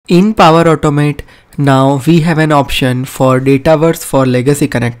In Power Automate, now we have an option for Dataverse for legacy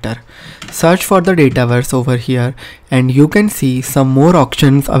connector. Search for the Dataverse over here and you can see some more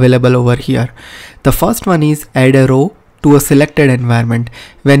options available over here. The first one is add a row to a selected environment.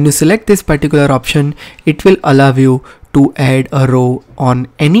 When you select this particular option, it will allow you to add a row on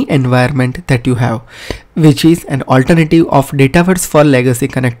any environment that you have, which is an alternative of Dataverse for legacy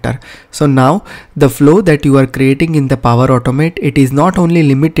connector. So now the flow that you are creating in the Power Automate, it is not only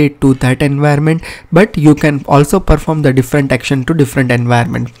limited to that environment, but you can also perform the different action to different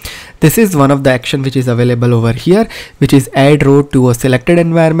environment. This is one of the action which is available over here, which is add row to a selected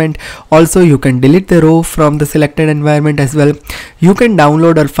environment. Also you can delete the row from the selected environment as well. You can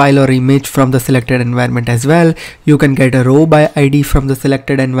download a file or image from the selected environment as well. You can get a row by ID from the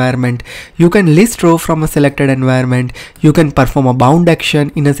selected environment. You can list row from a selected environment. You can perform a bound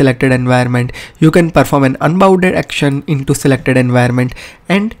action in a selected environment. You can perform an unbounded action into selected environment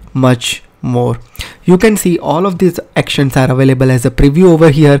and much more. You can see all of these actions are available as a preview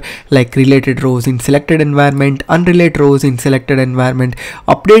over here, like related rows in selected environment, unrelated rows in selected environment,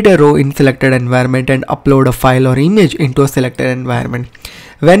 update a row in selected environment, and upload a file or image into a selected environment.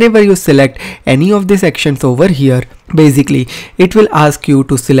 Whenever you select any of these actions over here, basically it will ask you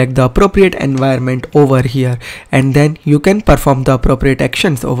to select the appropriate environment over here, and then you can perform the appropriate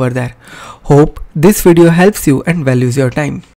actions over there. Hope this video helps you and values your time.